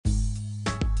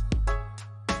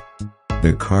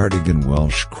The Pembroke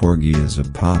Welsh Corgi is a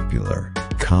popular,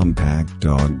 compact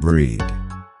dog breed.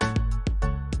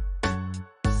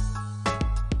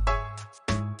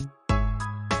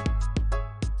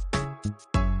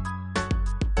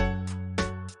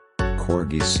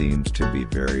 Corgi seems to be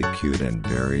very cute and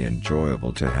very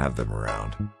enjoyable to have them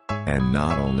around. And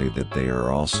not only that, they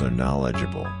are also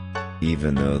knowledgeable,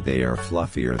 even though they are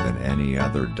fluffier than any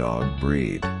other dog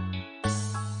breed.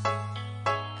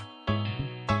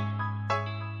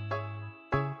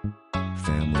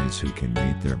 Families who can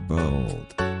meet their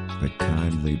bold but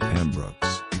kindly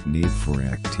Pembrokes need for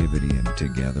activity and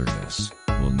togetherness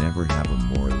will never have a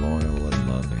more loyal and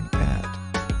loving pet.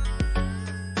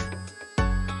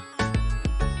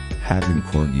 Having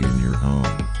Corgi in your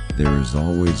home, there is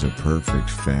always a perfect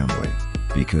family,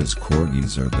 because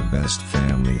Corgis are the best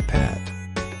family pet.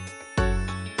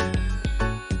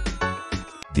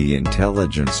 The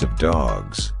Intelligence of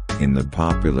Dogs, in the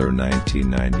popular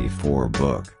 1994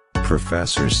 book,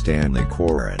 Professor Stanley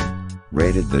Coren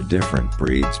rated the different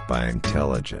breeds by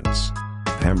intelligence.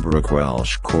 Pembroke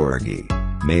Welsh Corgi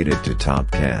made it to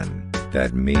top 10,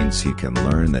 that means he can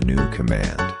learn the new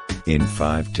command in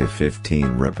 5 to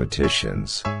 15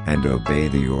 repetitions, and obey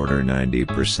the order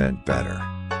 90% better.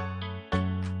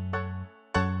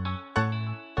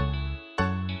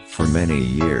 For many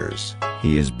years,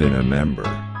 he has been a member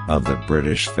of the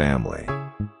British family.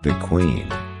 The Queen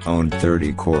owned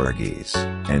 30 Corgis,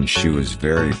 and she was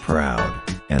very proud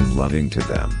and loving to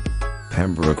them.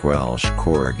 Pembroke Welsh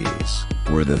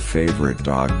Corgis were the favorite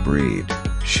dog breed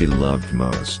she loved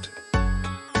most.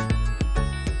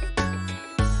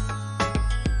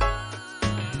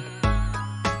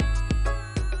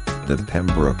 The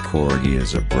Pembroke Corgi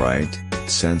is a bright,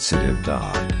 sensitive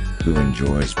dog who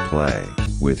enjoys play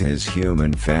with his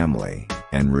human family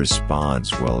and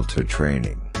responds well to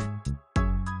training.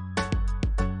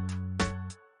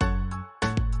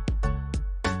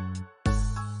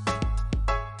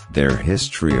 Their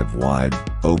history of wide,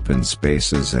 open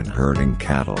spaces and herding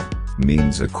cattle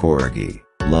means a Corgi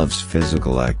loves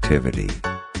physical activity.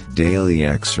 Daily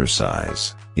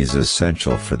exercise is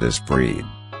essential for this breed.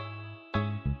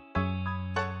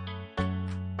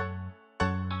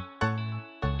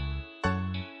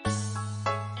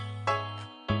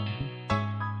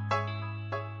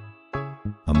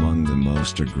 Among the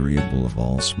most agreeable of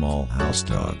all small house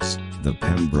dogs, the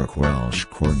Pembroke Welsh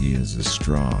Corgi is a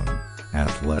strong,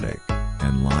 athletic,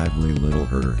 and lively little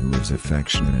herder who is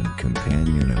affectionate and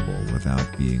companionable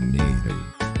without being needy.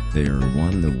 They are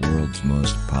one of the world's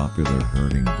most popular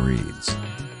herding breeds.